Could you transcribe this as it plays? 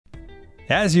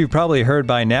As you've probably heard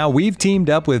by now, we've teamed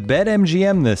up with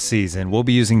BetMGM this season. We'll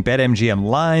be using BetMGM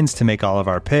lines to make all of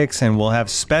our picks, and we'll have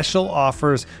special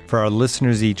offers for our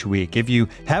listeners each week. If you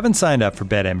haven't signed up for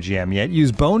BetMGM yet,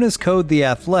 use bonus code The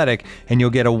Athletic, and you'll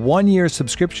get a 1-year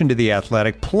subscription to The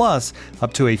Athletic, plus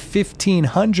up to a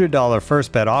 $1,500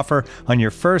 first bet offer on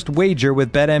your first wager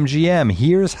with BetMGM.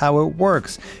 Here's how it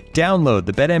works. Download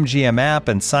the BetMGM app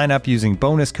and sign up using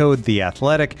bonus code The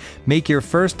Athletic. Make your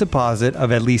first deposit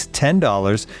of at least $10.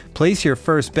 Place your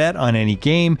first bet on any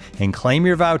game and claim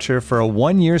your voucher for a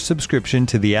 1-year subscription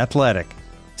to The Athletic.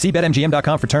 See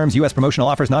BetMGM.com for terms. U.S. promotional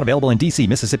offers not available in D.C.,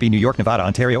 Mississippi, New York, Nevada,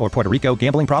 Ontario, or Puerto Rico.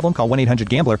 Gambling problem? Call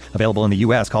 1-800-GAMBLER. Available in the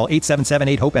U.S. Call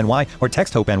 877-8-HOPE-NY or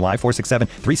text HOPE-NY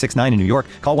 467-369 in New York.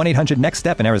 Call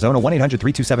 1-800-NEXT-STEP in Arizona.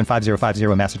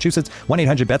 1-800-327-5050 in Massachusetts.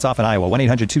 1-800-BETS-OFF in Iowa.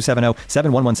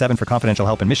 1-800-270-7117 for confidential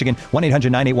help in Michigan.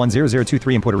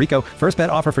 1-800-981-0023 in Puerto Rico. First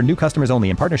bet offer for new customers only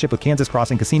in partnership with Kansas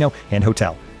Crossing Casino and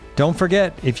Hotel. Don't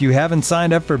forget, if you haven't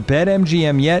signed up for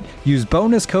BetMGM yet, use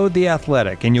bonus code The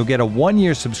Athletic, and you'll get a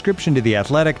 1-year subscription to The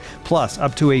Athletic, plus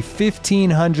up to a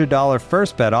 $1,500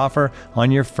 first bet offer on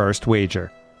your first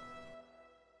wager.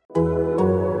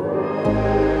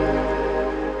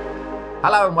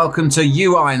 Hello and welcome to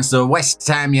You Irons, the West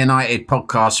Ham United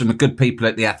podcast from the good people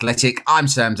at The Athletic. I'm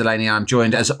Sam Delaney. I'm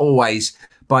joined, as always,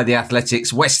 by The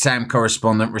Athletic's West Ham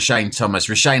correspondent, Roshane Thomas.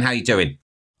 Roshane, how you doing?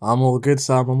 I'm all good,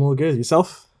 Sam. I'm all good.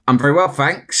 Yourself? I'm very well,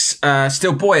 thanks.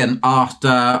 Still buoyant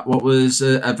after what was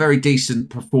a very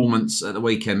decent performance at the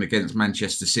weekend against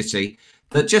Manchester City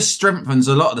that just strengthens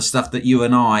a lot of the stuff that you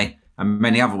and I and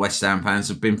many other West Ham fans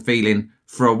have been feeling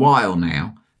for a while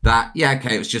now. That, yeah,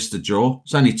 okay, it was just a draw.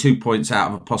 It's only 2 points out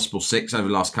of a possible 6 over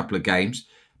the last couple of games.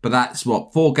 But that's,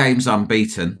 4 games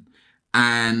unbeaten.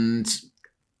 And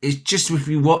it's just, if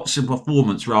you watch the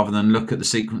performance rather than look at the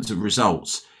sequence of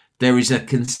results, there is a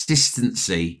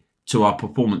consistency to our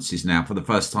performances now for the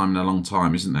first time in a long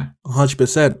time, isn't there?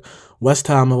 100%. West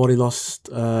Ham have already lost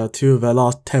 2 of their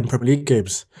last 10 Premier League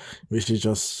games, which is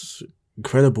just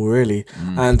incredible, really.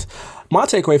 And my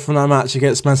takeaway from that match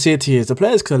against Man City is the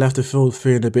players could have left the field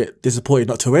feeling a bit disappointed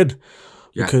not to win.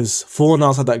 Yeah. Because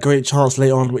Fornals had that great chance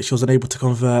late on, which he was unable to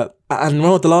convert. And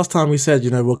remember the last time we said,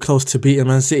 we're close to beating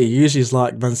Man City. Usually it's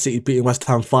like Man City beating West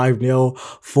Ham 5-0,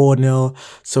 4-0.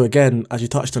 So again, as you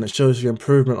touched on, it shows you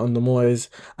improvement on the Moyes.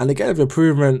 And again, the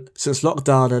improvement since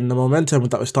lockdown and the momentum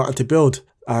that we're starting to build.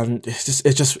 And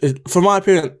from my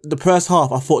opinion, the first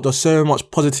half, I thought there was so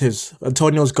much positives.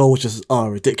 Antonio's goal was just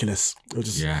ridiculous. It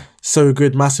was just so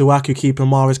good. Masuaku keeping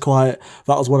Mahrez quiet.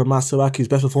 That was one of Masuaku's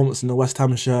best performances in the West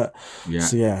Ham shirt. Yeah.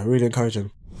 So really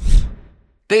encouraging.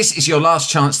 This is your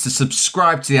last chance to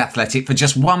subscribe to The Athletic for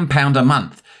just £1 a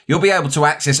month. You'll be able to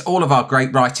access all of our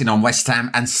great writing on West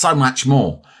Ham and so much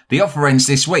more. The offer ends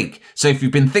this week, so if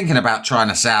you've been thinking about trying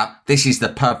us out, this is the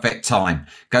perfect time.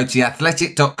 Go to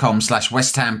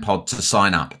theathletic.com/West Ham Pod to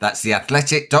sign up. That's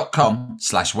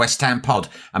theathletic.com/West Ham Pod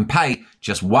and pay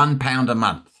just £1 a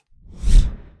month.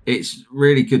 It's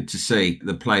really good to see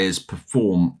the players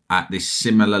perform at this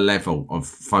similar level of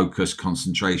focus,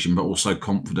 concentration, but also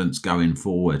confidence going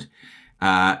forward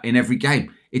in every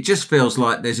game. It just feels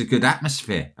like there's a good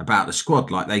atmosphere about the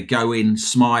squad. Like they go in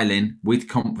smiling with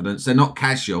confidence. They're not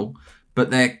casual,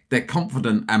 but they're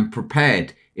confident and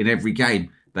prepared in every game.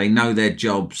 They know their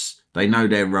jobs. They know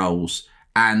their roles.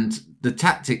 And the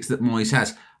tactics that Moyes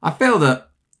has. I feel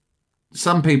that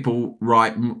some people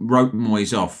wrote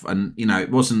Moyes off and,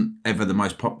 it wasn't ever the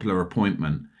most popular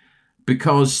appointment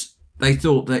because they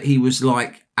thought that he was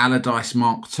like Allardyce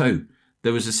Mark II.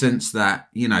 There was a sense that,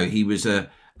 he was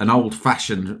an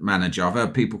old-fashioned manager. I've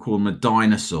heard people call him a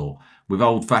dinosaur with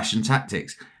old-fashioned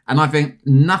tactics. And I think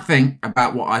nothing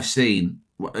about what I've seen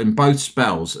in both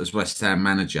spells as West Ham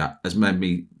manager has made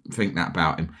me think that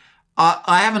about him.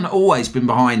 I haven't always been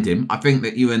behind him. I think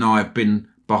that you and I have been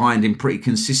behind him pretty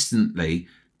consistently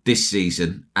this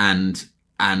season and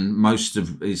most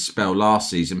of his spell last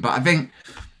season. But I think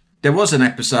there was an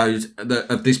episode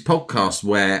of this podcast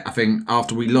where I think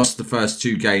after we lost the first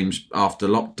 2 games after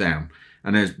lockdown,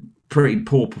 and there's pretty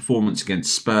poor performance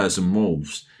against Spurs and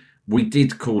Wolves, we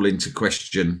did call into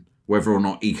question whether or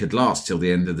not he could last till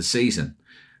the end of the season.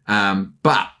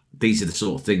 But these are the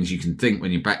sort of things you can think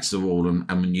when your back's to the wall and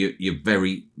when you're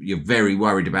very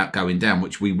worried about going down,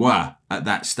 which we were at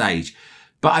that stage.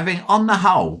 But I think on the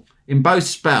whole, in both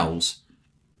spells,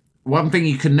 one thing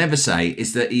you can never say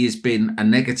is that he has been a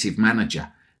negative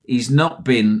manager. He's not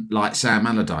been like Sam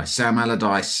Allardyce. Sam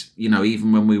Allardyce,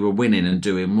 even when we were winning and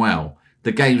doing well,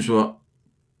 the games were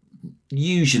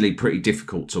usually pretty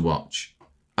difficult to watch.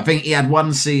 I think he had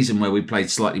one season where we played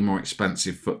slightly more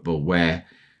expansive football where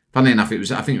Funny enough,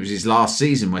 I think it was his last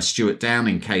season where Stuart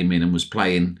Downing came in and was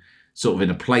playing sort of in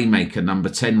a playmaker number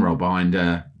 10 role behind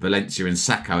Valencia and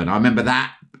Sacco. And I remember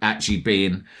that actually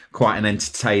being quite an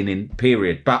entertaining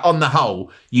period. But on the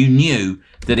whole, you knew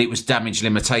that it was damage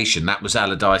limitation. That was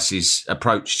Allardyce's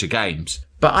approach to games.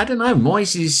 But I don't know,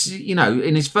 Moyes is,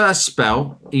 in his first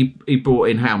spell, he brought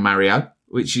in João Mario,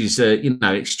 which is,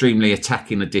 extremely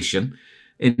attacking addition.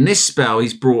 In this spell,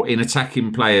 he's brought in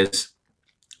attacking players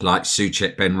like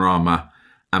Souček, Benrahma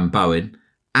and Bowen.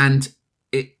 And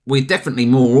we're definitely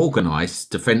more organised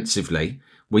defensively.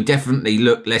 We definitely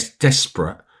look less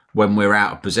desperate when we're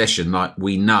out of possession, like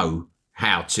we know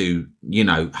how to,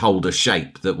 hold a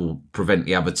shape that will prevent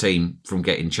the other team from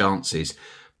getting chances.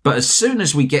 But as soon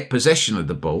as we get possession of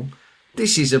the ball,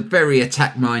 this is a very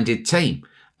attack-minded team.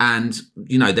 And,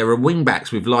 there are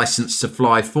wing-backs with licence to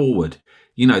fly forward.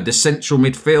 The central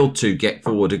midfield to get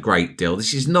forward a great deal.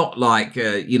 This is not like,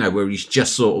 where he's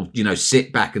just sort of,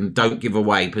 sit back and don't give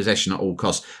away possession at all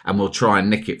costs and we'll try and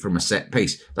nick it from a set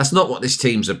piece. That's not what this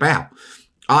team's about.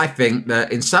 I think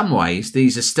that in some ways,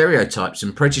 these are stereotypes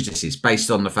and prejudices based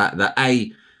on the fact that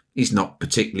A, he's not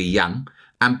particularly young,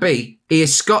 and B, he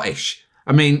is Scottish.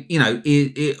 I mean,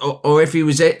 or if he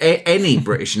was any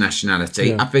British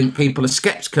nationality, I think people are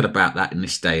sceptical about that in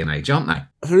this day and age, aren't they?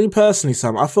 For me personally,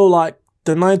 Sam, I feel like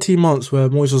the 19 months where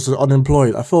Moyes was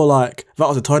unemployed, I feel like that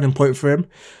was a turning point for him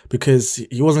because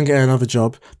he wasn't getting another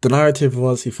job. The narrative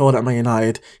was he failed at Man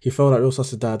United, he failed at Real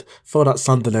Sociedad, failed at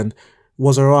Sunderland,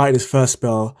 was alright in his first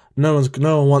spell. No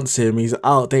one wants him. He's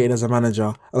outdated as a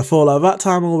manager. And I feel like that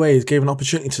time away, he's gave an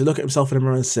opportunity to look at himself in the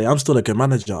mirror and say, I'm still a good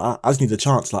manager. I just need a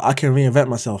chance. Like, I can reinvent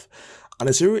myself. And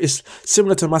it's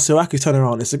similar to Masuaku's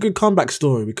turnaround. It's a good comeback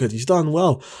story because he's done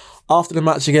well. After the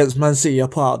match against Man City, I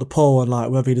put out the poll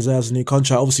on whether he deserves a new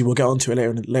contract. Obviously, we'll get onto it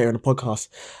later in the podcast.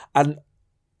 And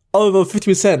over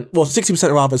 50%,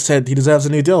 60% rather, said he deserves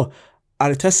a new deal.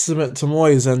 And a testament to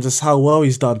Moyes and just how well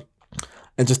he's done.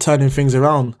 And just turning things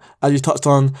around. As you touched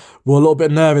on, we're a little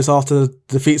bit nervous after the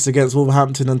defeats against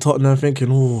Wolverhampton and Tottenham,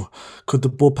 thinking, could the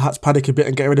ball perhaps panic a bit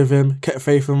and get rid of him? Kept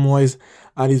faith in Moyes,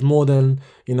 and he's more than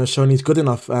shown he's good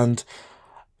enough. And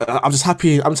I'm just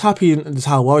happy. I'm just happy in just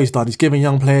how well he's done. He's giving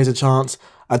young players a chance.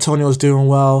 Antonio's doing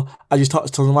well. As you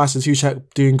touched on, Rice and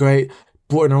Souček doing great.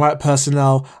 Brought in the right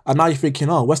personnel, and now you're thinking,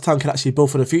 West Ham can actually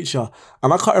build for the future.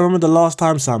 And I can't remember the last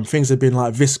time, Sam, things have been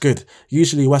this good.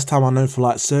 Usually West Ham are known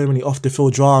for so many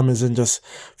off-the-field dramas and just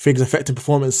things affecting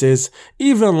performances.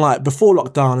 Even before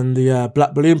lockdown and the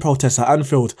Black Balloon protests at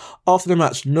Anfield, after the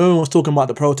match, no one was talking about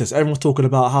the protest. Everyone was talking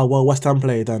about how well West Ham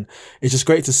played, and it's just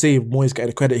great to see Moyes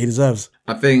getting the credit he deserves.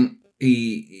 I think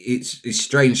it's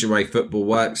strange the way football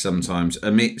works sometimes.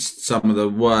 Amidst some of the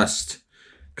worst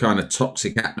kind of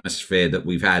toxic atmosphere that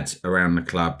we've had around the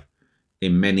club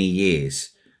in many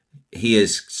years, he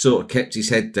has sort of kept his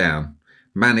head down,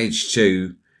 managed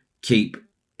to keep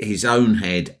his own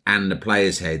head and the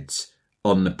players' heads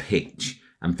on the pitch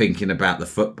and thinking about the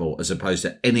football as opposed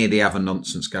to any of the other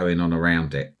nonsense going on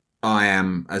around it. I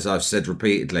am, as I've said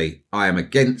repeatedly, I am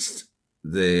against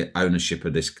the ownership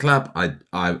of this club.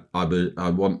 I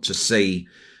want to see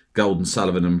Golden,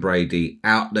 Sullivan and Brady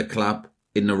out the club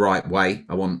in the right way.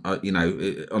 I want, on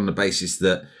the basis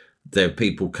that there are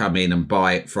people come in and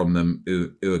buy it from them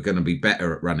who are going to be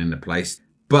better at running the place.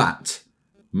 But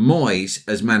Moyes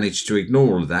has managed to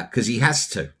ignore all of that because he has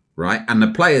to, right? And the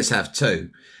players have too.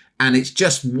 And it's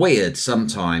just weird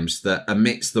sometimes that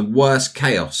amidst the worst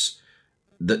chaos,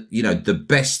 that, the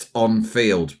best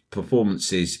on-field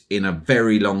performances in a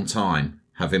very long time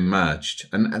have emerged.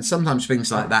 And sometimes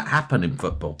things like that happen in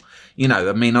football.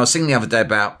 I was thinking the other day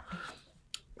about,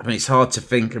 it's hard to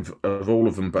think of all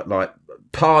of them, but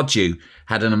Pardew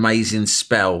had an amazing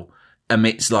spell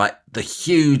amidst the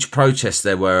huge protests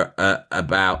there were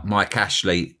about Mike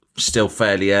Ashley still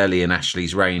fairly early in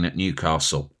Ashley's reign at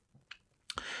Newcastle.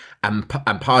 And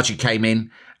Pardew came in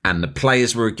and the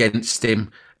players were against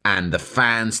him and the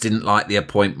fans didn't like the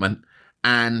appointment.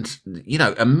 And,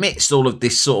 amidst all of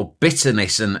this sort of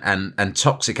bitterness and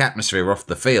toxic atmosphere off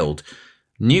the field,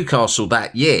 Newcastle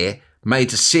that year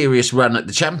made a serious run at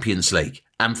the Champions League.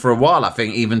 And for a while, I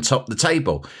think, even topped the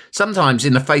table. Sometimes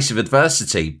in the face of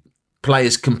adversity,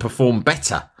 players can perform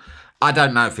better. I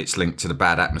don't know if it's linked to the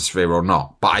bad atmosphere or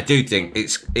not, but I do think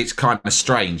it's kind of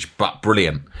strange but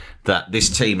brilliant that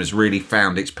this team has really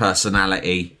found its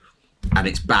personality and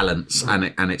its balance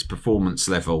and its performance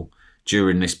level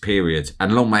during this period.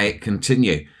 And long may it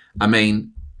continue.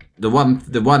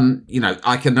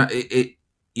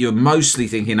 You're mostly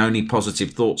thinking only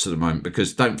positive thoughts at the moment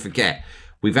because don't forget,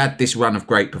 we've had this run of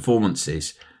great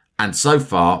performances and so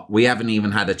far we haven't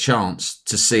even had a chance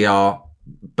to see our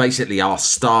basically our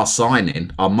star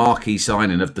signing, our marquee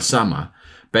signing of the summer,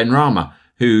 Benrahma,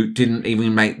 who didn't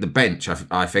even make the bench,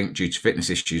 I think, due to fitness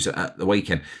issues at the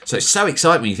weekend. So it's so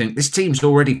exciting when you think this team's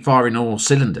already firing all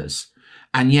cylinders.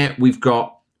 And yet we've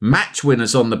got match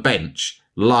winners on the bench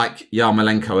like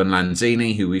Yarmolenko and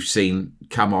Lanzini, who we've seen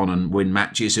come on and win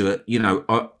matches, who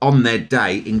are, on their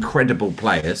day, incredible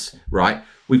players, right?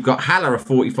 We've got Haller, a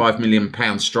 £45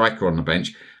 million striker on the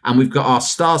bench. And we've got our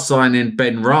star signing,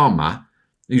 Benrahma,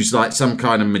 who's like some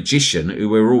kind of magician who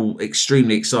we're all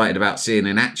extremely excited about seeing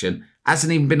in action,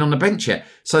 hasn't even been on the bench yet.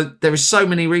 So there are so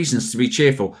many reasons to be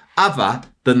cheerful, other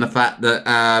than the fact that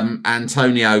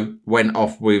Antonio went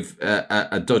off with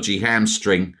a dodgy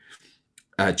hamstring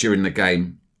during the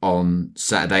game on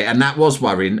Saturday. And that was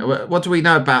worrying. What do we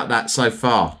know about that so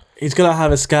far? He's going to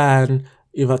have a scan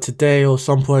either today or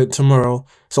some point tomorrow.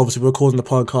 So obviously we're recording the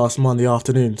podcast Monday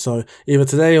afternoon. So either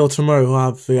today or tomorrow we'll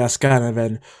have the scan, and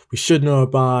then we should know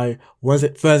by,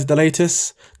 Thursday the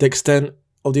latest, the extent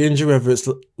of the injury, whether it's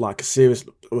like serious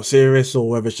or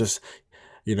whether it's just,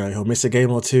 he'll miss a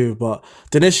game or two. But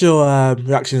the initial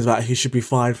reaction is that he should be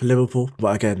fine for Liverpool.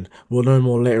 But again, we'll know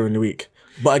more later in the week.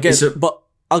 But again, but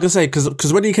I was going to say,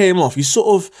 because when he came off, you sort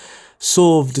of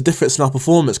saw the difference in our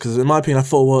performance, because in my opinion, I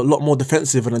thought we were a lot more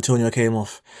defensive when Antonio came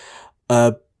off.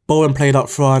 Bowen played up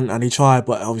front and he tried,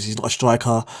 but obviously he's not a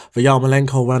striker. The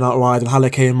Yarmolenko went out wide and Haller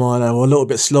came on, and we're a little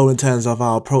bit slow in terms of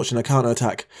our approach in the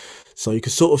counter-attack. So you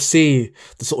can sort of see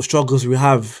the sort of struggles we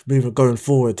have going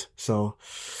forward. So,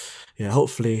 yeah,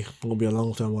 hopefully it will be a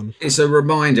long-term one. It's a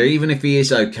reminder, even if he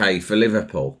is okay for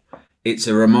Liverpool, it's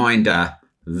a reminder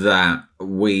that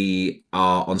we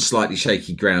are on slightly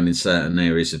shaky ground in certain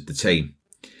areas of the team.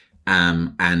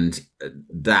 And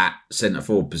that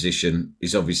centre-forward position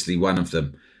is obviously one of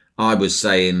them. I was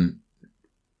saying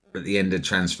at the end of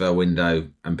transfer window,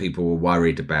 and people were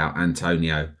worried about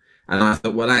Antonio. And I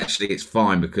thought, well, actually, it's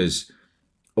fine, because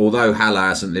although Haller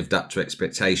hasn't lived up to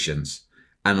expectations,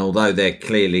 and although they're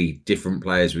clearly different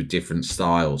players with different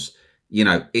styles,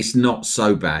 it's not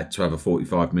so bad to have a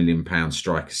 £45 million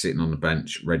striker sitting on the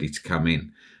bench ready to come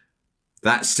in.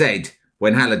 That said,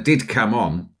 when Haller did come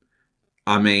on,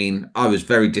 I was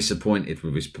very disappointed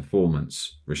with his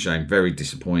performance, Roshane, very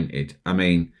disappointed.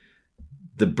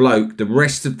 The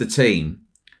rest of the team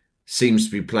seems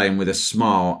to be playing with a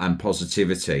smile and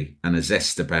positivity and a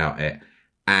zest about it.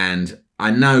 And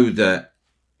I know that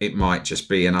it might just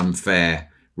be an unfair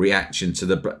reaction to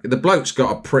the bloke's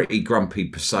got a pretty grumpy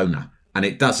persona, and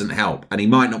it doesn't help. And he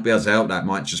might not be able to help that, it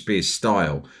might just be his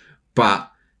style.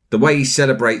 But the way he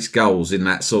celebrates goals in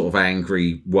that sort of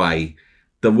angry way,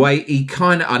 the way he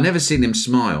I never seen him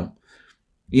smile.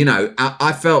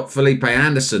 I felt Felipe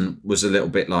Anderson was a little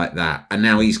bit like that, and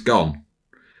now he's gone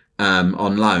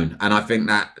on loan. And I think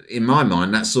that, in my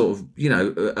mind, that's sort of,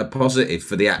 a positive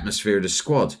for the atmosphere of the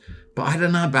squad. But I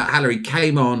don't know about Haller. He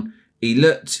came on, he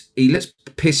looked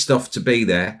pissed off to be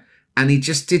there, and he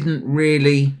just didn't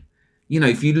really,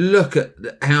 if you look at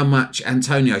how much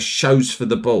Antonio shows for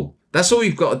the ball, that's all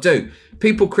you've got to do.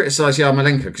 People criticise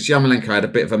Yarmolenko because Yarmolenko had a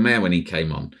bit of a mare when he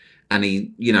came on. And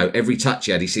he, every touch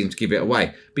he had, he seemed to give it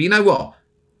away. But you know what?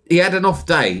 He had an off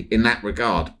day in that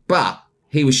regard. But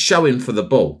he was showing for the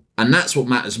ball. And that's what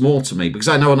matters more to me. Because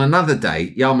I know on another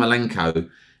day, Yarmolenko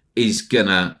is going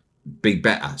to be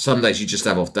better. Some days you just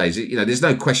have off days. There's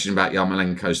no question about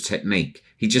Yarmolenko's technique.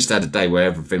 He just had a day where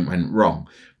everything went wrong.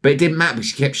 But it didn't matter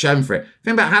because he kept showing for it. The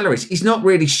thing about Haller is he's not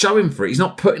really showing for it. He's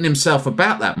not putting himself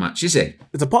about that much, is he?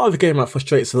 It's a part of the game that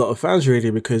frustrates a lot of fans, really,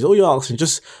 because all you're asking,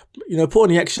 just, put in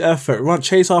the extra effort,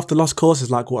 chase after lost causes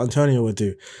like what Antonio would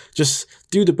do. Just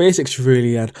do the basics,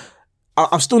 really. And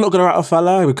I'm still not going to write off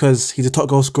Haller because he's a top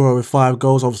goal scorer with 5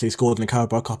 goals. Obviously, he scored in the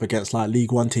Carabao Cup against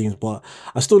League One teams, but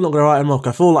I'm still not going to write him off.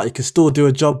 I feel like he can still do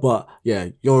a job, but yeah,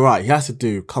 you're right. He has to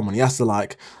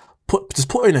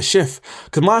put in a shift.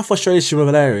 Because my frustration with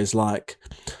Haller is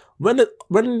when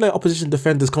the opposition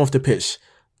defenders come off the pitch,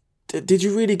 did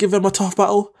you really give them a tough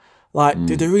battle?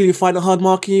 Did they really find it hard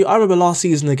marking you? I remember last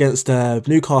season against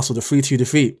Newcastle, the 3-2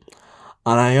 defeat,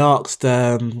 and I asked,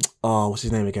 what's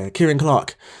his name again? Kieran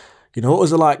Clark. What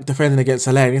was it like defending against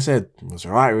Haller? And he said, it was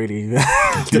all right, really. You don't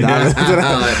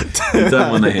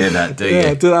want to hear that, do you?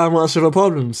 Yeah, didn't have much of a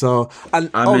problem. So, and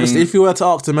obviously, if you were to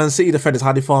ask the Man City defenders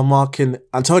how they found marking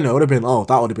Antonio, it would have been,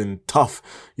 that would have been tough.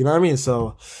 You know what I mean?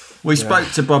 So, we spoke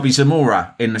to Bobby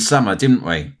Zamora in the summer, didn't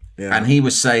we? Yeah. And he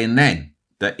was saying then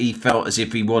that he felt as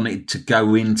if he wanted to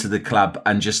go into the club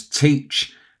and just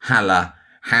teach Haller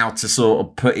how to sort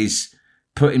of put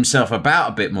himself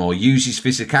about a bit more, use his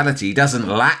physicality. He doesn't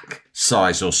lack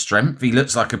size or strength. He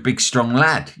looks like a big, strong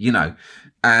lad,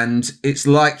 And it's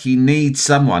like he needs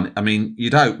someone. I mean, we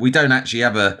don't actually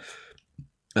have a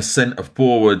centre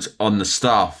forward on the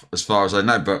staff, as far as I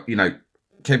know. But,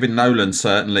 Kevin Nolan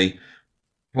certainly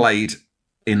played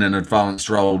in an advanced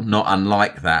role, not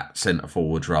unlike that centre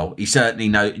forward role. He certainly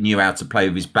knew how to play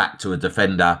with his back to a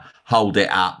defender, hold it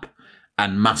up,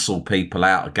 and muscle people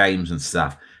out of games and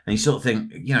stuff. And you sort of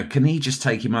think, can he just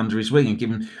take him under his wing and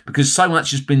give him... Because so much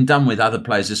has been done with other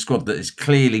players of the squad that is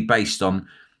clearly based on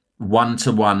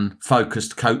one-to-one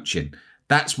focused coaching.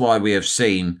 That's why we have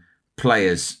seen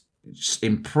players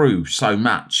improve so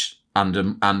much under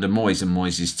Moyes and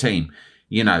Moyes' team.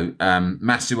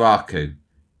 Masuaku,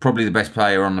 probably the best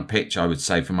player on the pitch, I would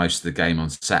say, for most of the game on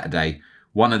Saturday.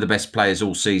 One of the best players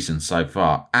all season so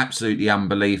far. Absolutely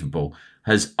unbelievable.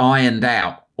 Has ironed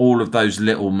out all of those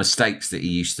little mistakes that he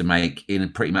used to make in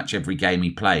pretty much every game he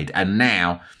played. And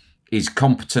now is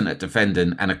competent at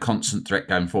defending and a constant threat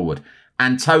going forward.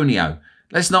 Antonio,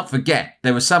 let's not forget,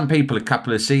 there were some people a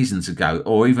couple of seasons ago,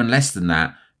 or even less than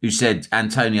that, who said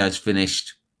Antonio's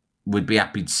finished, would be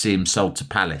happy to see him sold to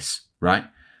Palace, right?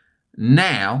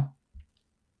 Now,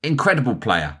 incredible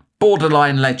player,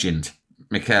 borderline legend,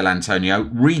 Michail Antonio,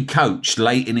 re-coached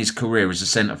late in his career as a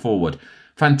centre forward.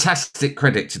 Fantastic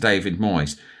credit to David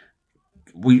Moyes.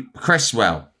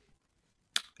 Cresswell,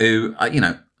 who,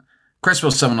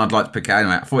 Cresswell's someone I'd like to pick out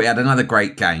anyway. I thought he had another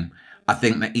great game. I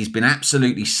think that he's been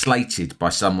absolutely slated by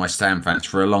some West Ham fans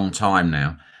for a long time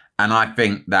now. And I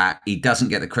think that he doesn't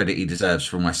get the credit he deserves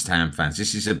from West Ham fans.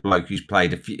 This is a bloke who's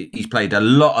played a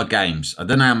lot of games. I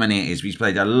don't know how many it is, but he's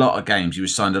played a lot of games. He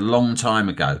was signed a long time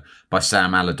ago by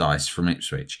Sam Allardyce from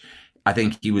Ipswich. I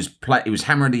think he was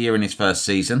Hammer of the Year in his first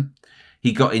season.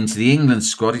 He got into the England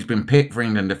squad. He's been picked for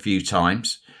England a few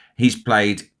times. He's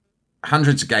played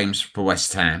hundreds of games for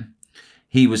West Ham.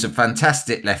 He was a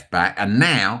fantastic left back, and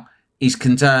now he's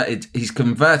converted.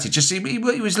 Just he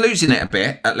was losing it a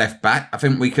bit at left back. I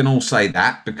think we can all say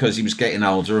that because he was getting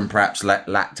older and perhaps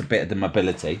lacked a bit of the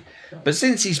mobility. But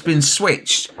since he's been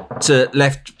switched to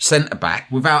left centre back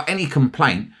without any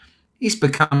complaint, he's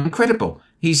become incredible.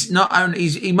 He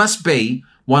must be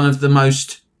one of the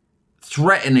most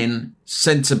threatening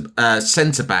centre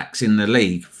backs in the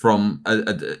league.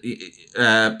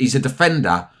 He's a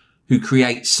defender who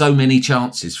creates so many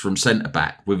chances from centre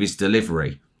back with his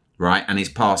delivery, right, and his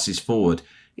passes forward.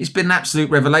 He's been an absolute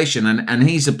revelation, and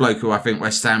he's a bloke who I think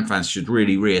West Ham fans should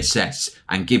really reassess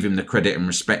and give him the credit and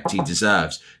respect he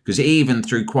deserves. Because even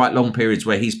through quite long periods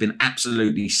where he's been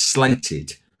absolutely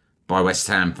slated by West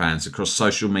Ham fans across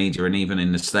social media and even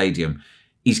in the stadium,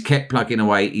 he's kept plugging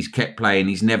away, he's kept playing,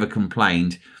 he's never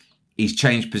complained, he's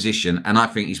changed position, and I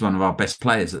think he's one of our best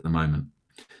players at the moment.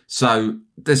 So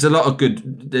there's a lot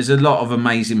of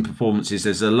amazing performances,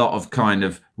 there's a lot of kind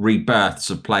of rebirths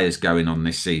of players going on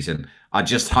this season. I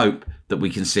just hope that we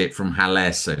can see it from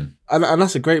Haller soon. And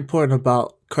that's a great point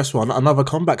about Cresswell, another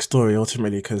comeback story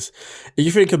ultimately, because if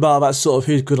you think about that sort of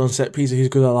who's good on set pieces, who's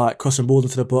good at like crossing balls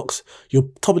into the box, you're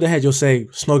top of the head, you'll say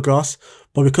Snodgrass,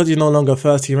 but because you're no longer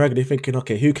first team regular, you're thinking,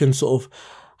 okay, who can sort of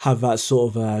have that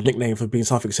sort of nickname for being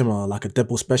something similar, like a dead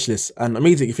ball specialist? And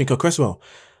immediately you think of Cresswell.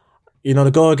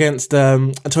 The goal against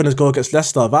Antonio's goal against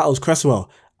Leicester, that was Cresswell.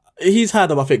 He's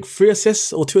had, I think, 3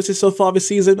 assists or 2 assists so far this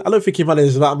season. I don't think he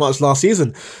managed that much last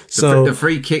season. So the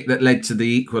free kick that led to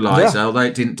the equaliser, although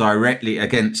it didn't directly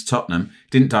against Tottenham,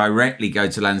 didn't directly go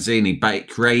to Lanzini, but it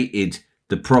created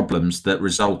the problems that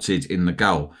resulted in the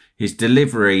goal. His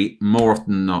delivery, more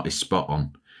often than not, is spot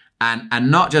on. And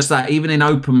not just that, even in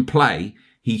open play,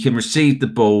 he can receive the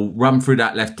ball, run through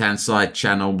that left-hand side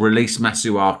channel, release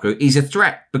Masuaku. He's a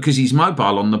threat because he's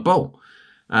mobile on the ball.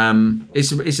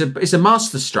 It's a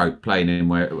masterstroke playing in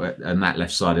that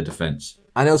left side of defence.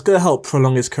 And it was going to help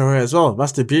prolong his career as well.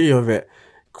 That's the beauty of it.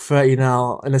 30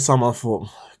 now, in the summer I thought,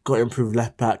 got to improve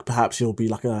left back. Perhaps he'll be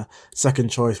like a second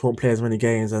choice, won't play as many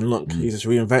games. And look, he's just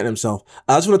reinventing himself.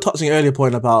 I just want to touch on the earlier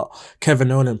point about Kevin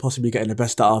Nolan possibly getting the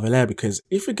best out of Haller, because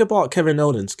if you think about Kevin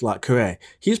Nolan's career,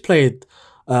 he's played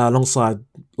alongside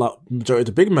majority of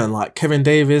the big men, like Kevin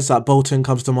Davies at Bolton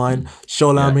comes to mind,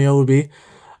 Shola Ameobi,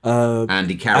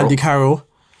 Andy Carroll.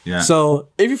 Yeah. So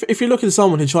if you're looking at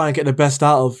someone who try and get the best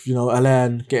out of Haller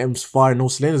and get him firing all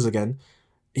cylinders again,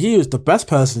 he was the best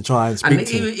person to try and speak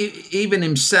to. Even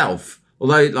himself,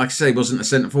 although like I say, wasn't a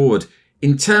centre forward,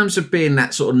 in terms of being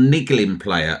that sort of niggling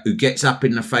player who gets up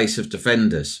in the face of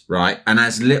defenders, right, and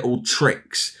has little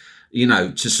tricks,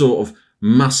 to sort of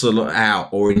muscle out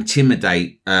or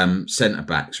intimidate centre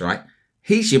backs, right?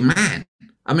 He's your man.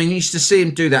 I mean, you used to see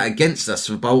him do that against us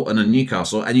for Bolton and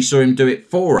Newcastle, and you saw him do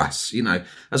it for us.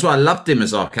 That's why I loved him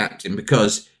as our captain,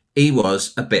 because he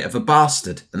was a bit of a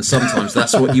bastard. And sometimes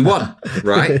that's what you want,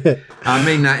 right? I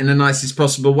mean that in the nicest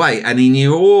possible way. And he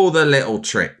knew all the little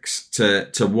tricks to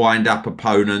wind up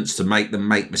opponents, to make them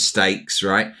make mistakes,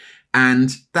 right?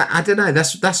 And that, I don't know,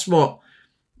 that's what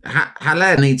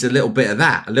Haller needs, a little bit of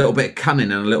that, a little bit of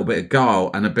cunning and a little bit of guile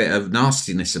and a bit of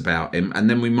nastiness about him. And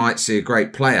then we might see a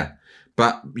great player.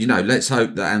 But, let's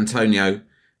hope that Antonio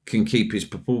can keep his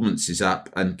performances up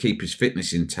and keep his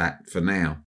fitness intact for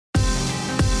now.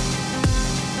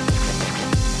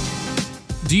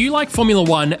 Do you like Formula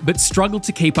One but struggle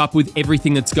to keep up with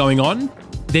everything that's going on?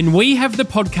 Then we have the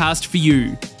podcast for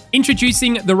you.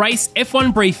 Introducing the Race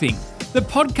F1 Briefing, the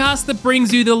podcast that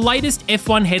brings you the latest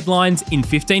F1 headlines in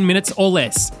 15 minutes or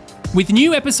less. With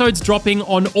new episodes dropping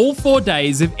on all 4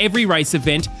 days of every race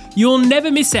event, you'll never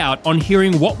miss out on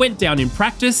hearing what went down in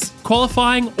practice,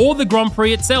 qualifying, or the Grand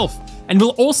Prix itself. And we'll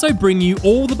also bring you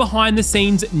all the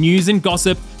behind-the-scenes news and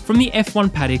gossip from the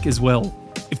F1 paddock as well.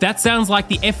 If that sounds like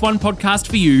the F1 podcast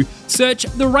for you, search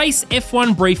the Race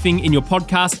F1 Briefing in your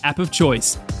podcast app of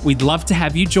choice. We'd love to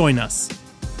have you join us.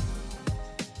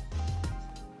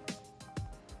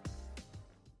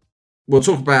 We'll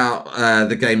talk about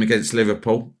the game against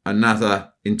Liverpool,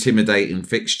 another intimidating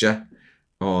fixture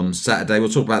on Saturday. We'll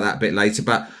talk about that a bit later,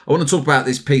 but I want to talk about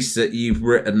this piece that you've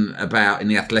written about in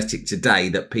The Athletic today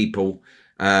that people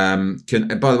can...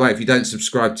 By the way, if you don't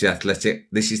subscribe to The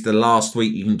Athletic, this is the last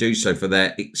week you can do so for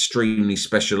their extremely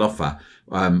special offer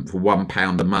for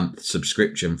 £1 a month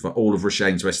subscription for all of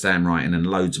Rushane's West Ham writing and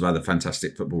loads of other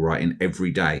fantastic football writing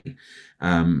every day.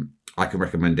 I can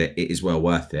recommend it. It is well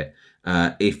worth it.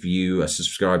 If you are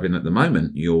subscribing at the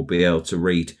moment, you'll be able to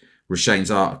read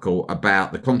Rushane's article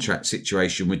about the contract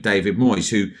situation with David Moyes,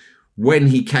 who, when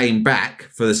he came back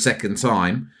for the second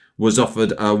time, was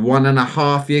offered a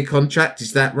 1.5-year contract.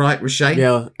 Is that right, Rushane?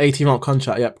 Yeah, 18-month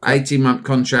contract, yep. 18-month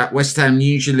contract. West Ham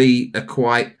usually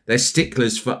are they're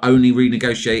sticklers for only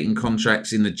renegotiating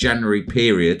contracts in the January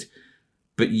period.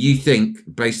 But you think,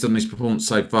 based on his performance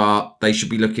so far, they should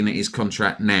be looking at his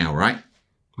contract now, right?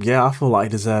 Yeah, I feel like he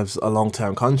deserves a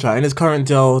long-term contract. In his current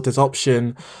deal, there's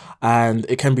option, and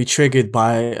it can be triggered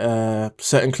by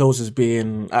certain clauses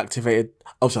being activated.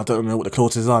 Obviously, I don't know what the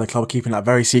clauses are. The club are keeping that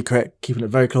very secret, keeping it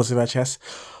very close to their chest.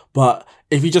 But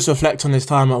if you just reflect on his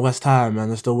time at West Ham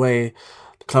and just the way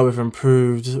the club have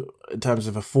improved in terms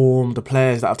of the form, the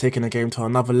players that have taken the game to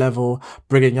another level,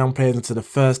 bringing young players into the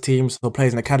first team, so the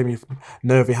players in the academy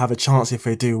know they have a chance if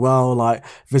they do well. Like,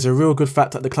 there's a real good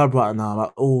fact at the club right now.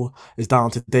 Like, all is down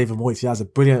to David Moyes. He has a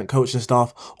brilliant coaching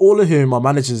staff, all of whom are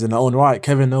managers in their own right.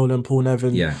 Kevin Nolan, Paul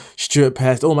Nevin, Stuart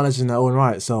Pearce, all managers in their own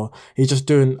right. So he's just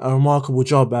doing a remarkable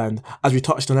job. And as we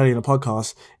touched on earlier in the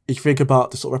podcast, if you think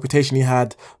about the sort of reputation he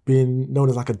had, being known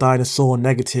as like a dinosaur,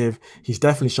 negative, he's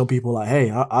definitely shown people like,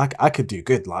 hey, I could do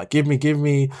good. Like, give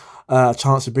me a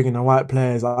chance of bringing the right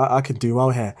players. I can do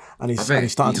well here. And he's starting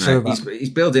to show that.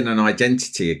 He's building an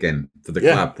identity again for the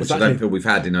club, which exactly. I don't feel we've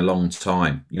had in a long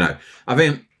time. I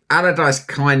think Allardyce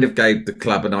kind of gave the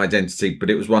club an identity, but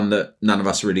it was one that none of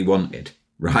us really wanted,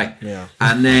 right? Yeah.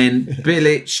 And then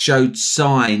Bilic showed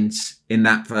signs in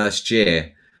that first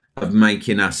year of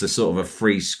making us a sort of a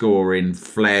free-scoring,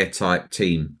 flair-type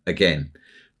team again.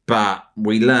 But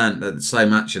we learned that so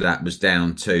much of that was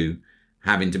down to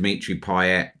having Dimitri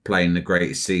Payet playing the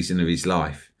greatest season of his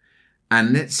life.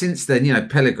 And since then,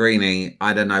 Pellegrini,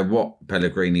 I don't know what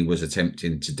Pellegrini was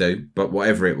attempting to do, but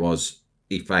whatever it was,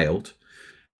 he failed.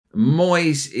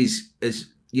 Moyes is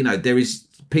there is...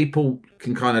 People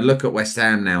can kind of look at West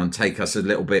Ham now and take us a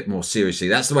little bit more seriously.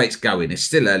 That's the way it's going. It's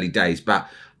still early days, but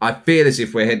I feel as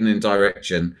if we're heading in a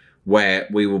direction where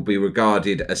we will be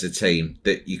regarded as a team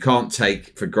that you can't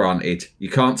take for granted. You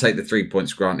can't take the 3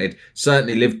 points for granted.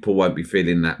 Certainly Liverpool won't be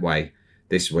feeling that way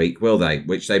this week, will they?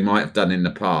 Which they might have done in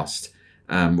the past,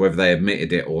 whether they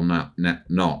admitted it or not.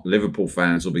 Liverpool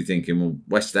fans will be thinking, well,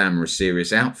 West Ham are a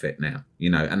serious outfit now,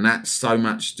 and that's so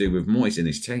much to do with Moyes and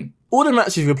his team. All the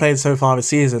matches we've played so far this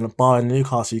season, barring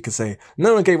Newcastle, you could say,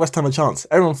 no one gave West Ham a chance.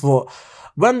 Everyone thought...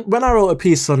 When I wrote a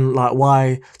piece on like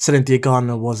why selling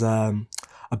Diagana was a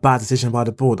bad decision by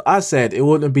the board, I said it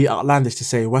wouldn't be outlandish to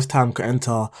say West Ham could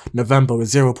enter November with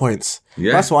 0 points.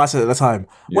 Yeah. That's what I said at the time.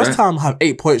 Yeah. West Ham have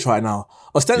 8 points right now.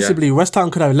 Ostensibly, West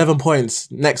Ham could have 11 points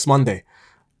next Monday.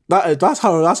 That's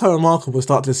how remarkable the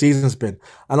start to the season's been.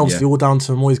 And obviously all down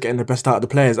to Moyes getting the best out of the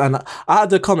players. And I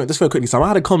had a comment, just very quickly, Sam. I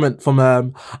had a comment from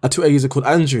a Twitter user called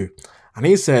Andrew. And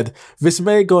he said, this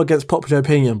may go against popular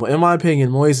opinion, but in my opinion,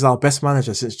 Moyes is our best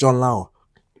manager since John Lau.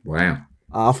 Wow.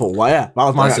 I thought, well, yeah, that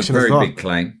was my reaction as well. That's a very big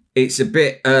claim. It's a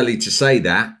bit early to say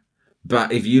that,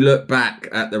 but if you look back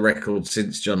at the record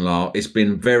since John Lau, it's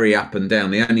been very up and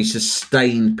down. The only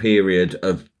sustained period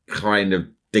of kind of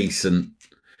decent,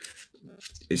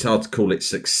 it's hard to call it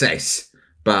success,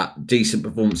 but decent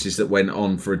performances that went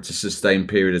on for a sustained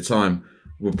period of time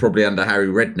were probably under Harry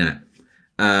Redknapp.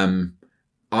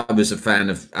 I was a fan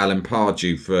of Alan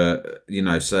Pardew for,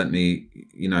 certainly,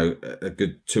 a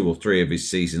good 2 or 3 of his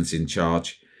seasons in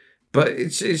charge. But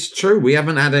it's true. We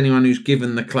haven't had anyone who's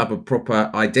given the club a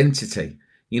proper identity.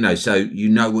 So you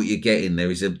know what you're getting. There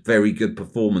is a very good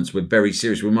performance. We're very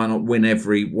serious. We might not win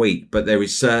every week, but there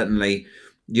is certainly,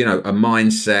 a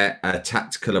mindset, a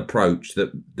tactical approach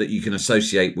that you can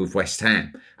associate with West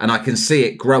Ham. And I can see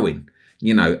it growing,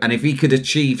 and if he could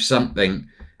achieve something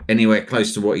anywhere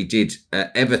close to what he did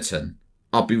at Everton,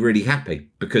 I'd be really happy,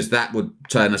 because that would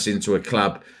turn us into a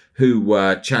club who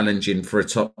were challenging for a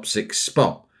top 6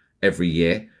 spot every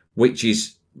year, which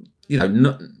is,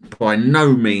 not, by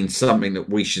no means something that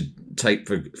we should take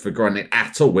for granted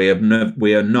at all. We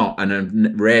are not, and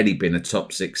have rarely been, a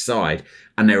top 6 side,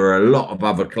 and there are a lot of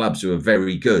other clubs who are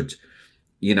very good,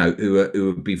 who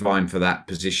would be vying for that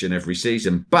position every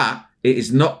season. But it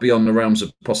is not beyond the realms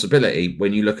of possibility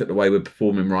when you look at the way we're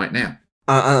performing right now.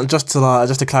 And just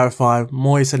to clarify,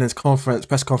 Moyes said in his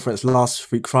press conference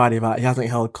last week Friday that he hasn't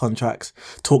held contracts,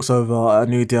 talks over a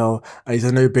new deal, and he's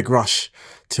in no big rush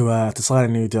to sign a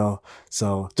new deal.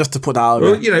 So just to put that out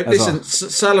there. Listen,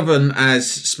 Sullivan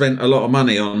has spent a lot of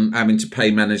money on having to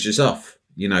pay managers off.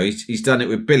 He's done it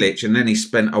with Bilic, and then he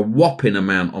spent a whopping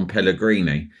amount on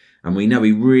Pellegrini. And we know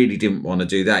he really didn't want to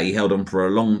do that. He held on for a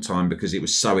long time because it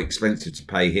was so expensive to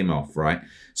pay him off, right?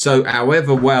 So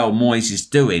however well Moyes is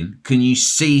doing, can you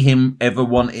see him ever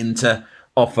wanting to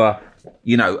offer,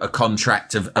 a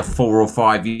contract of 4 or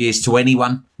 5 years to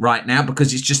anyone right now?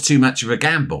 Because it's just too much of a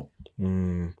gamble.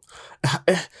 I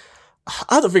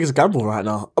don't think it's a gamble right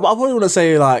now. I probably want to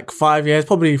say 5 years,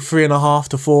 probably 3.5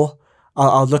 to 4.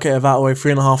 I'll look at it that way,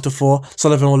 3.5 to 4.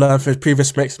 Sullivan will learn from his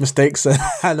previous mistakes.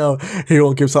 I know he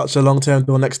won't give such a long-term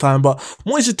deal next time, but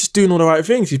Moyes is just doing all the right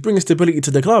things. He's bringing stability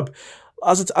to the club.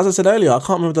 As I said earlier, I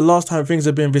can't remember the last time things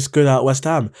have been this good at West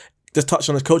Ham. Just touch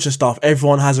on his coaching staff.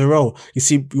 Everyone has a role.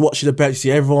 You watch the bench,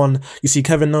 you see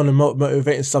Kevin Nolan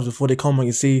motivating subs before they come on.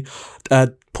 You see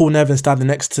Paul Nevin standing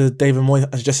next to David Moyes,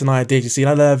 as Jess and I did. You see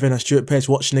Alan Irvine and Stuart Pearce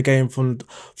watching the game from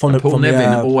Paul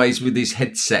Nevin always with his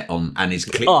headset on and his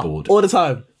clipboard. All the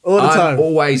time. I'm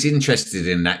always interested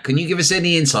in that. Can you give us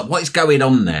any insight? What is going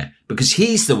on there? Because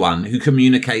he's the one who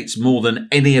communicates more than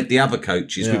any of the other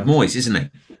coaches with Moyes, isn't he?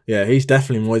 Yeah, he's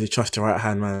definitely Moyes' trusted right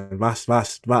hand man. That's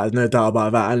no doubt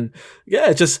about that. And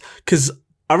yeah, just because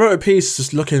I wrote a piece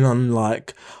just looking on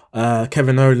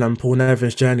Kevin Nolan and Paul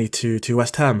Nevin's journey to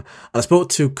West Ham. And I spoke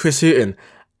to Chris Hughton,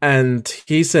 and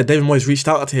he said David Moyes reached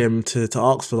out to him to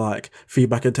ask for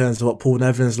feedback in terms of what Paul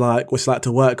Nevin's like, what's like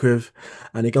to work with,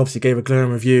 and he obviously gave a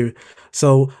glowing review.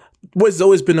 So Moyes has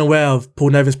always been aware of Paul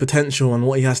Nevin's potential and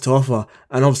what he has to offer,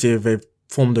 and obviously they've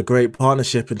formed a great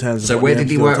partnership in terms of. So where did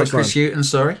he work with Chris Hughton?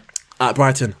 Sorry, at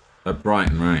Brighton. At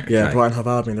Brighton, right? Okay. Yeah, Brighton Hove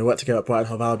Albion. They work together at Brighton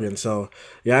Hove Albion. So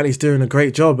yeah, and he's doing a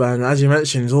great job. And as you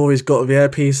mentioned, he's always got the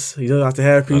earpiece. He doesn't have the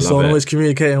hairpiece, so always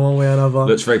communicating one way or another.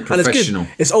 Looks very professional.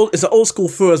 It's an old school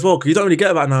feel as well, because you don't really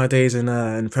get that nowadays in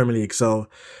the Premier League. So,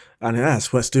 and yeah,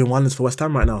 it's what's doing wonders for West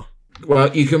Ham right now.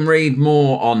 Well, you can read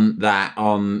more on that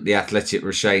on The Athletic.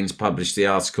 Rashane's published the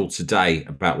article today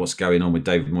about what's going on with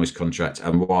David Moyes' contract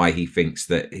and why he thinks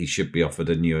that he should be offered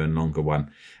a new and longer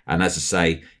one. And as I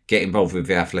say, get involved with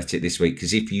The Athletic this week,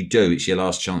 because if you do, it's your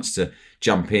last chance to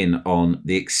jump in on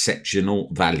the exceptional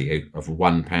value of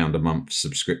 £1 a month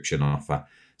subscription offer.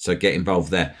 So get involved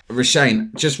there.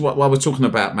 Rashane, just while we're talking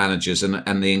about managers and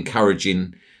the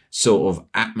encouraging sort of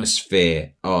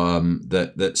atmosphere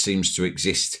that seems to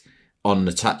exist on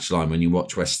the touchline when you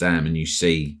watch West Ham and you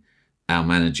see our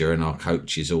manager and our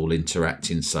coaches all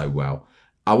interacting so well,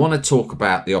 I want to talk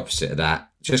about the opposite of that.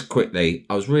 Just quickly,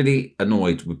 I was really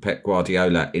annoyed with Pep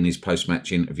Guardiola in his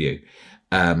post-match interview.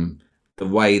 The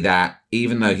way that,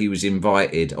 even though he was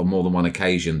invited on more than one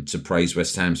occasion to praise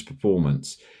West Ham's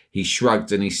performance, he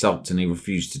shrugged and he sulked and he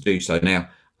refused to do so. Now,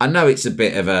 I know it's a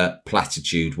bit of a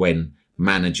platitude when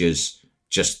managers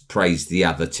just praise the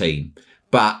other team,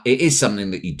 but it is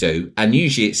something that you do. And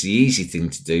usually it's the easy thing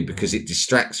to do because it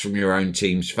distracts from your own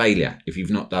team's failure. If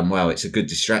you've not done well, it's a good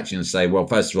distraction to say, well,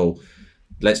 first of all,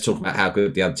 let's talk about how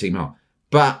good the other team are.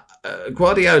 But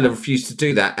Guardiola refused to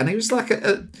do that. And he was like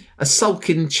a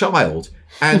sulking child.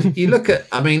 And you look at,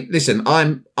 I mean, listen,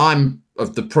 I'm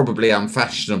of the probably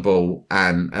unfashionable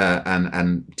and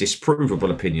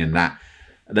disprovable opinion that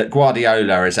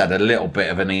Guardiola has had a little bit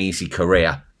of an easy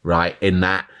career, right? In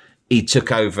that he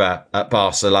took over at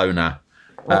Barcelona,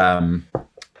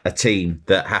 a team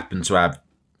that happened to have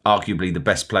arguably the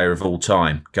best player of all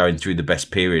time, going through the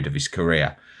best period of his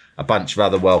career. A bunch of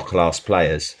other world-class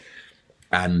players.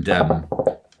 And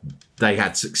they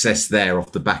had success there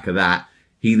off the back of that.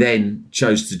 He then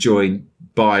chose to join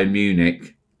Bayern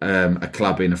Munich, a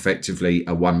club in effectively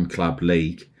a one-club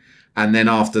league. And then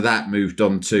after that moved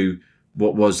on to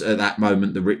what was at that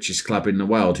moment the richest club in the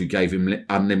world, who gave him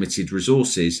unlimited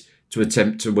resources to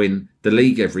attempt to win the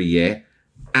league every year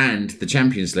and the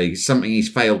Champions League, something he's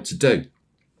failed to do.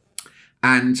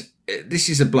 And this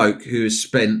is a bloke who has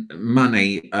spent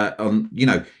money on,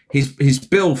 his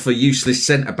bill for useless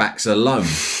centre-backs alone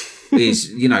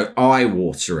is,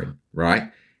 eye-watering,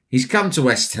 right? He's come to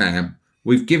West Ham.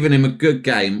 We've given him a good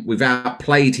game. We've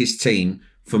outplayed his team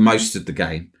for most of the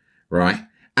game, right?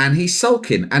 And he's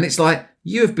sulking. And it's like,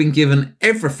 you have been given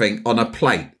everything on a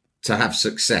plate to have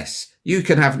success. You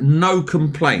can have no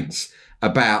complaints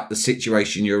about the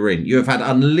situation you're in. You have had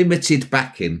unlimited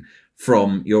backing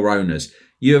from your owners.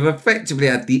 You have effectively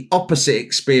had the opposite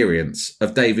experience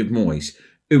of David Moyes,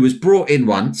 who was brought in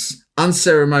once,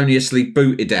 unceremoniously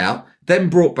booted out, then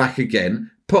brought back again,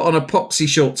 put on a poxy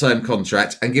short-term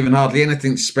contract and given hardly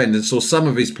anything to spend, and saw some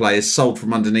of his players sold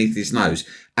from underneath his nose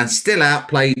and still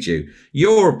outplayed you.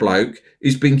 You're a bloke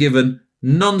who's been given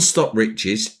non-stop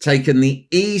riches, taken the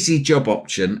easy job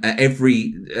option at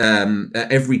every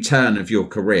turn of your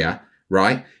career,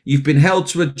 right? You've been held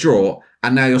to a draw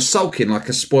and now you're sulking like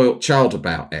a spoilt child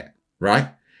about it, right?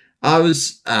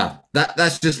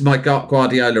 That's just my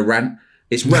Guardiola rant.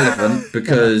 It's relevant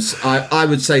because I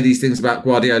would say these things about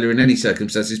Guardiola in any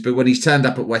circumstances, but when he's turned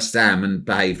up at West Ham and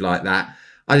behaved like that,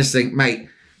 I just think, mate,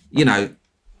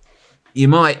 you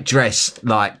might dress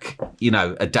like,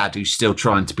 a dad who's still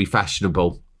trying to be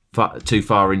fashionable too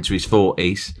far into his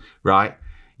 40s, right?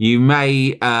 You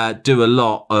may do a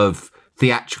lot of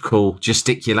theatrical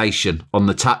gesticulation on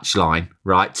the touchline,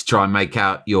 right, to try and make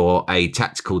out you're a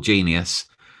tactical genius.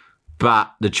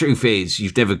 But the truth is,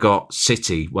 you've never got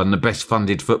City, one of the best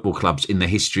funded football clubs in the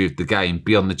history of the game,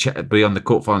 beyond the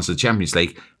quarterfinals of the Champions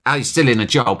League. How he's still in a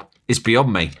job is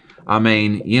beyond me. I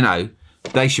mean,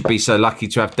 they should be so lucky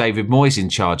to have David Moyes in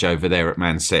charge over there at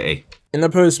Man City. In the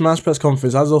post-match press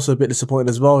conference, I was also a bit disappointed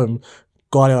as well. And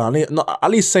Guardiola, at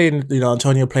least saying,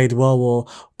 Antonio played well, or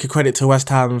give credit to West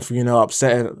Ham for,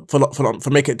 upsetting, for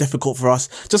making it difficult for us.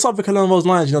 Just something along those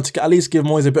lines, to at least give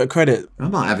Moyes a bit of credit. I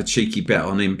might have a cheeky bet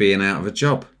on him being out of a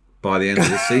job by the end of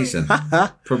the season.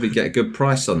 Probably get a good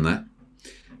price on that.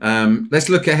 Let's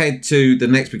look ahead to the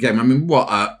next big game. I mean, what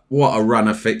a run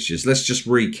of fixtures. Let's just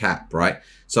recap, right?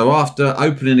 So after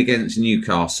opening against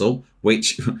Newcastle,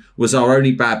 which was our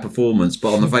only bad performance,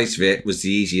 but on the face of it was the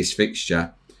easiest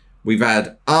fixture, we've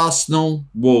had Arsenal,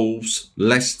 Wolves,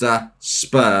 Leicester,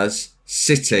 Spurs,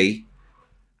 City,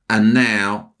 and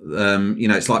now,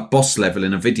 it's like boss level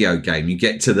in a video game. You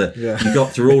get to you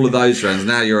got through all of those rounds.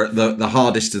 Now you're at the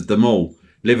hardest of them all,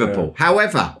 Liverpool. Yeah.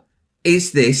 However,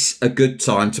 is this a good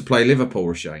time to play Liverpool,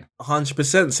 Roshane?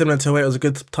 100%. Similar to where it was a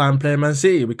good time playing Man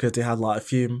City, because they had a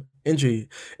few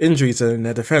injuries in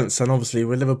their defence, and obviously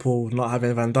with Liverpool not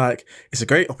having Van Dijk, it's a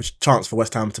great chance for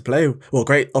West Ham to play,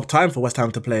 great time for West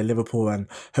Ham to play Liverpool and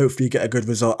hopefully get a good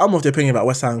result. I'm of the opinion that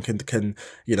West Ham can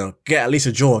get at least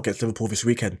a draw against Liverpool this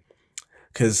weekend,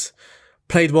 because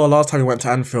played well last time we went to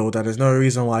Anfield, and there's no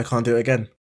reason why I can't do it again.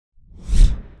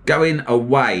 Going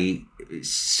away, it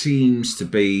seems to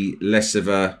be less of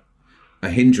a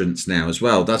hindrance now as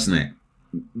well, doesn't it?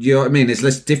 You know what I mean? There's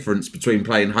less difference between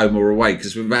playing home or away,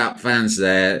 because without fans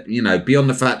there, beyond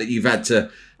the fact that you've had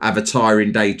to have a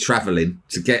tiring day travelling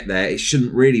to get there, it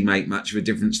shouldn't really make much of a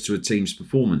difference to a team's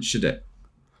performance, should it?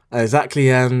 Exactly,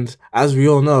 and as we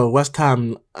all know, West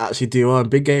Ham actually do well in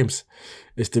big games.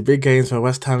 It's the big games where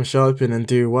West Ham show up in and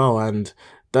do well, and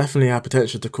definitely have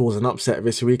potential to cause an upset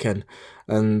this weekend.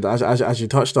 And as you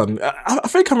touched on, I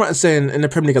think I'm right in saying in the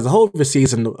Premier League as a whole this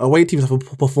season, away teams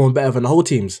have performed better than the whole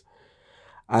teams.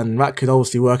 And that could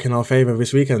obviously work in our favour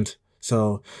this weekend.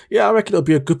 So, yeah, I reckon it'll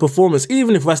be a good performance.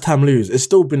 Even if West Ham lose, it's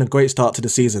still been a great start to the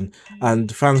season.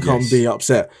 And fans can't be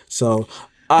upset. So,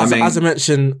 as I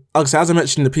mentioned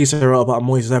in the piece I wrote about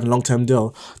Moyes having a long-term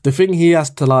deal, the thing he has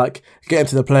to get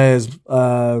into the players'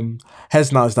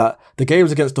 heads now is that the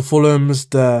games against the Fulhams,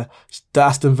 the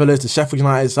Aston Villas, the Sheffield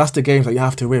United, that's the games that you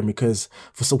have to win, because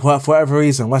for whatever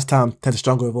reason, West Ham tend to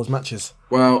struggle with those matches.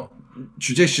 Well,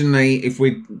 traditionally, if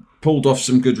we pulled off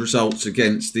some good results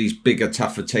against these bigger,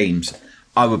 tougher teams,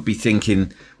 I would be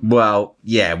thinking, well,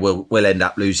 yeah, we'll end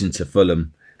up losing to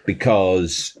Fulham,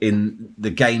 because in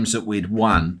the games that we'd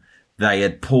won, they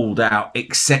had pulled out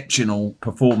exceptional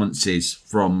performances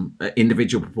from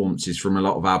individual performances from a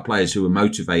lot of our players who were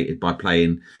motivated by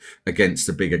playing against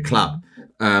a bigger club.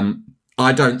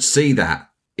 I don't see that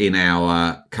in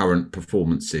our current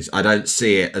performances. I don't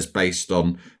see it as based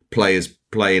on players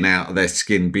playing out of their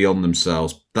skin beyond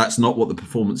themselves. That's not what the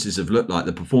performances have looked like.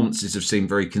 The performances have seemed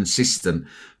very consistent,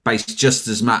 based just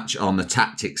as much on the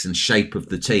tactics and shape of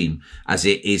the team as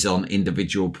it is on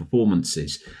individual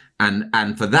performances.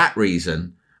 And for that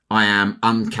reason, I am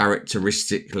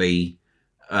uncharacteristically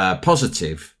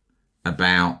positive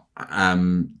about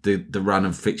the run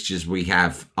of fixtures we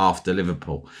have after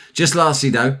Liverpool. Just lastly,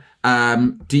 though,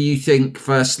 do you think,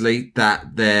 firstly,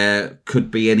 that there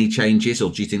could be any changes, or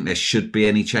do you think there should be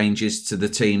any changes to the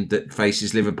team that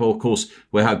faces Liverpool? Of course,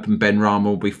 we're hoping Ben Rama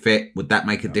will be fit. Would that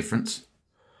make a difference?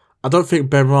 I don't think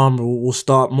Ben Rama will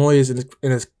start. Moyes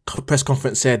in his press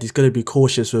conference said he's going to be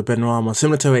cautious with Ben Rama,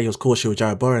 similar to the way he was cautious with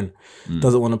Jarrod Bowen.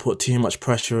 Doesn't want to put too much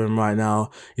pressure on him right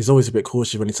now. He's always a bit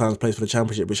cautious when he signs plays for the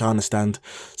Championship, which I understand.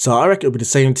 So I reckon it'll be the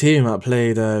same team that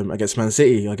played against Man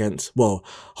City.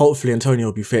 Hopefully Antonio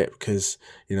will be fit because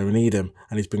we need him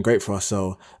and he's been great for us.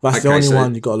 So that's the only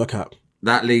one you've got to look at.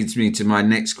 That leads me to my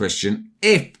next question.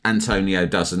 If Antonio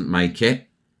doesn't make it,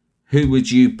 who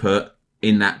would you put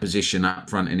in that position up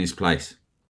front in his place?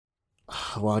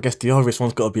 Well, I guess the obvious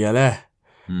one's got to be Haller.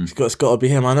 It's got to be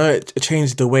him. I know it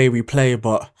changed the way we play,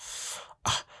 but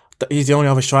he's the only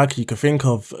other striker you can think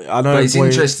of. I know. But it's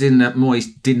interesting that Moyes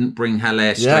didn't bring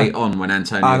Haller straight on when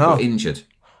Antonio got injured.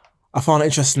 I found it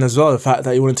interesting as well, the fact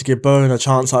that he wanted to give Bowen a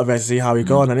chance out there to see how he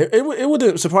got on. And it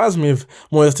wouldn't surprise me if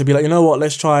Moyes to be like, you know what,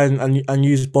 let's try and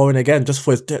use Bowen again just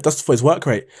for his work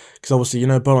rate. Because obviously,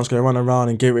 Bowen's going to run around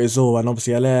and give it his all. And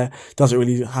obviously, Haller doesn't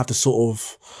really have the sort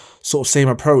of same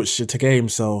approach to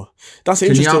games. So that's an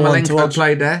interesting one to watch.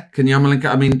 Can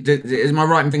Yarmolenko play there? Am I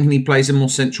right in thinking he plays a more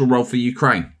central role for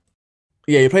Ukraine?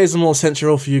 Yeah, he plays a more central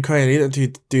role for Ukraine. He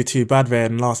didn't do too bad there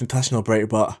in the last international break,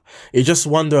 but you just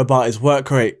wonder about his work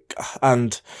rate.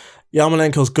 And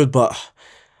Yarmolenko's good, but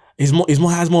has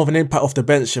more of an impact off the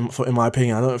bench, in my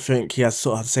opinion. I don't think he has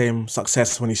sort of the same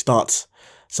success when he starts.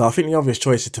 So I think the obvious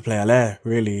choice is to play Haller,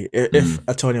 really, if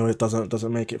Antonio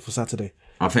doesn't make it for Saturday.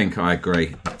 I think I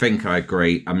agree.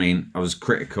 I mean, I was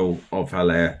critical of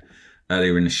Haller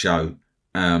earlier in the show.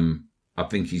 I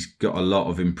think he's got a lot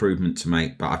of improvement to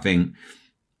make, but I think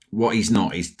what he's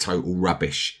not is total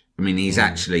rubbish. I mean, he's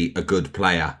actually a good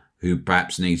player who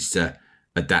perhaps needs to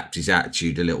adapt his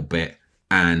attitude a little bit.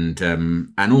 And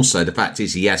also the fact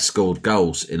is he has scored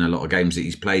goals in a lot of games that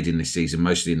he's played in this season,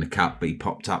 mostly in the Cup, but he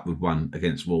popped up with one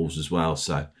against Wolves as well.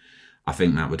 So I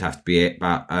think that would have to be it.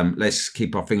 But let's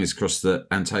keep our fingers crossed that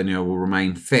Antonio will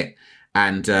remain fit.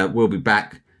 And we'll be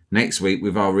back next week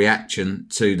with our reaction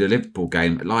to the Liverpool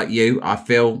game. Like you, I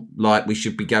feel like we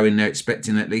should be going there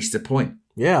expecting at least a point.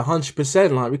 Yeah,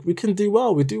 100%. Like we can do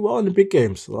well. We do well in the big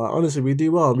games. Like honestly, we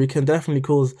do well. We can definitely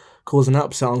cause an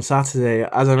upset on Saturday.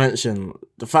 As I mentioned,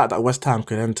 the fact that West Ham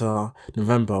could enter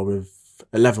November with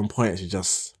 11 points is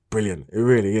just brilliant. It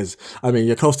really is. I mean,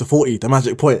 you're close to 40, the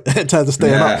magic point in terms of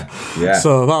staying up. Yeah.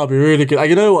 So that'll be really good. And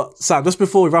you know what, Sam, just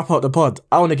before we wrap up the pod,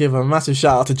 I want to give a massive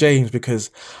shout out to James,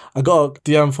 because I got a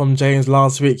DM from James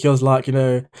last week. He was like,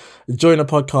 enjoying the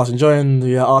podcast, enjoying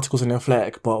the articles in the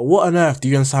Athletic, but what on earth do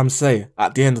you and Sam say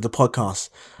at the end of the podcast?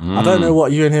 I don't know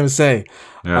what you and him say.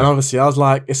 Yeah. And obviously I was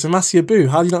like, it's Samassi Abou.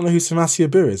 How do you not know who Samassi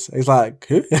Abou is? He's like,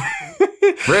 who?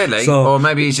 Really? Or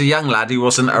maybe he's a young lad who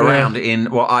wasn't around in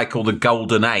what I call the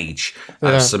golden age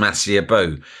of Samassi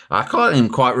Abou. I can't even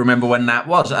quite remember when that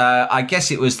was. I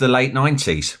guess it was the late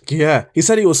 90s. Yeah. He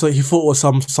said he thought it was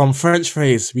some French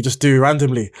phrase we just do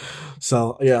randomly.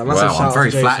 So, yeah. Well, I'm very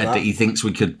flattered that he thinks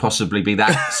we could possibly be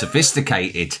that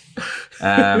sophisticated.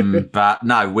 But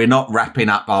no, we're not wrapping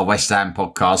up our West Ham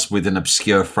podcast with an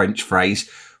obscure French phrase.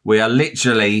 We are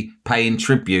literally paying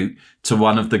tribute to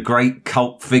one of the great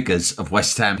cult figures of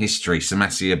West Ham history,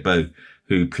 Samassi Abou,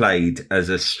 who played as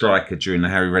a striker during the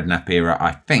Harry Redknapp era.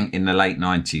 I think in the late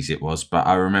 90s it was, but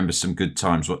I remember some good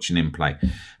times watching him play.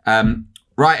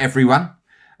 Right, everyone.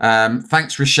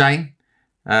 Thanks, Rashane.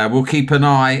 We'll keep an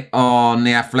eye on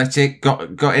the Athletic.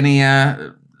 Got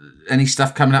any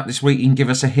stuff coming up this week you can give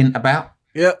us a hint about?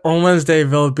 Yeah, on Wednesday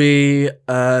there'll be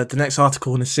the next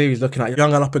article in the series looking at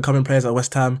young and up-and-coming players at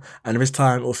West Ham, and this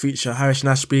time it will feature Harish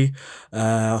Nashby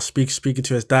speaking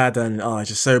to his dad, and he's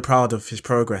just so proud of his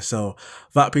progress. So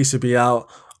that piece will be out.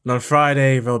 And on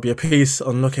Friday there'll be a piece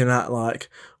on looking at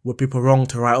were people wrong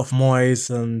to write off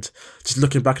Moyes, and just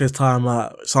looking back at his time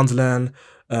at Sunderland,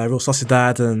 Real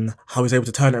Sociedad, and how he's able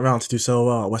to turn it around to do so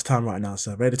well at West Ham right now.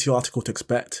 So they're the two articles to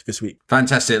expect this week.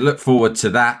 Fantastic. Look forward to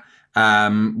that.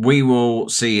 We will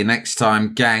see you next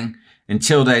time, gang.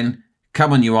 Until then,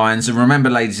 come on, you irons, and remember,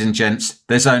 ladies and gents,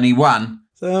 there's only one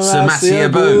Samassi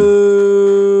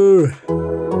Abou.